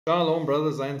Shalom,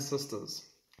 brothers and sisters.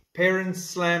 Parents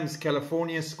slams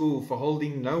California school for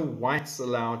holding no whites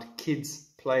allowed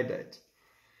kids playdate.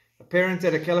 A parent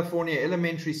at a California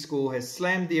elementary school has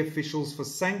slammed the officials for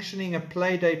sanctioning a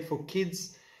playdate for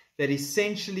kids that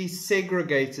essentially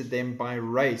segregated them by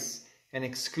race and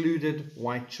excluded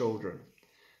white children.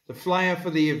 The flyer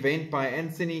for the event by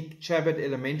Anthony Chabot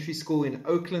Elementary School in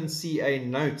Oakland, CA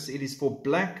notes it is for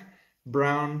black,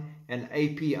 brown, and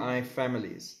API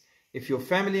families. If your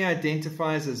family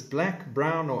identifies as black,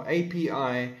 brown, or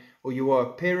API, or you are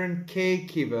a parent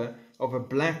caregiver of a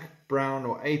black, brown,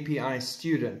 or API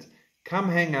student, come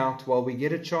hang out while we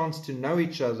get a chance to know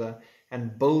each other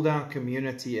and build our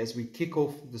community as we kick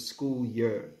off the school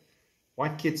year.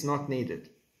 White kids not needed.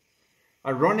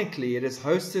 Ironically, it is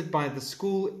hosted by the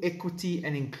School Equity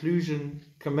and Inclusion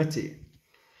Committee.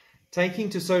 Taking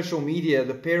to social media,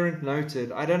 the parent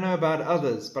noted, "I don't know about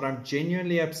others, but I'm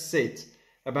genuinely upset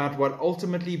about what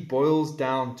ultimately boils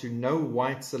down to no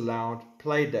whites allowed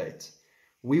playdate.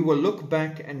 We will look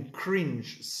back and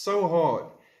cringe so hard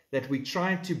that we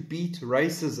tried to beat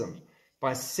racism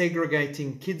by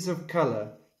segregating kids of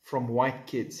color from white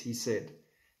kids," he said.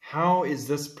 "How is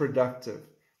this productive?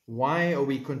 Why are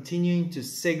we continuing to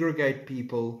segregate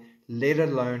people, let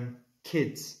alone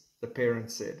kids?" the parent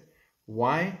said.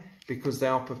 Why? Because they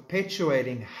are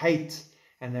perpetuating hate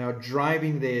and they are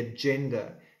driving their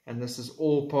agenda. And this is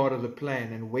all part of the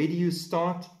plan. And where do you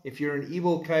start? If you're an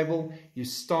evil cable, you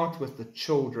start with the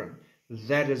children.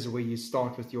 That is where you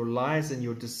start with your lies and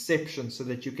your deception so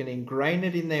that you can ingrain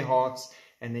it in their hearts.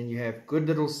 And then you have good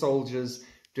little soldiers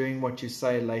doing what you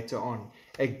say later on.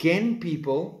 Again,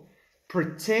 people,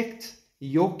 protect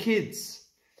your kids.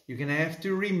 You're going to have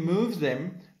to remove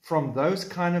them from those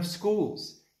kind of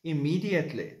schools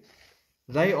immediately.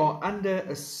 They are under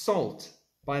assault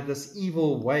by this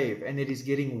evil wave, and it is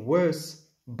getting worse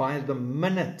by the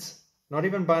minute. Not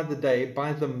even by the day,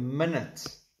 by the minute.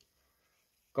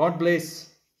 God bless.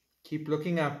 Keep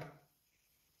looking up.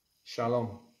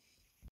 Shalom.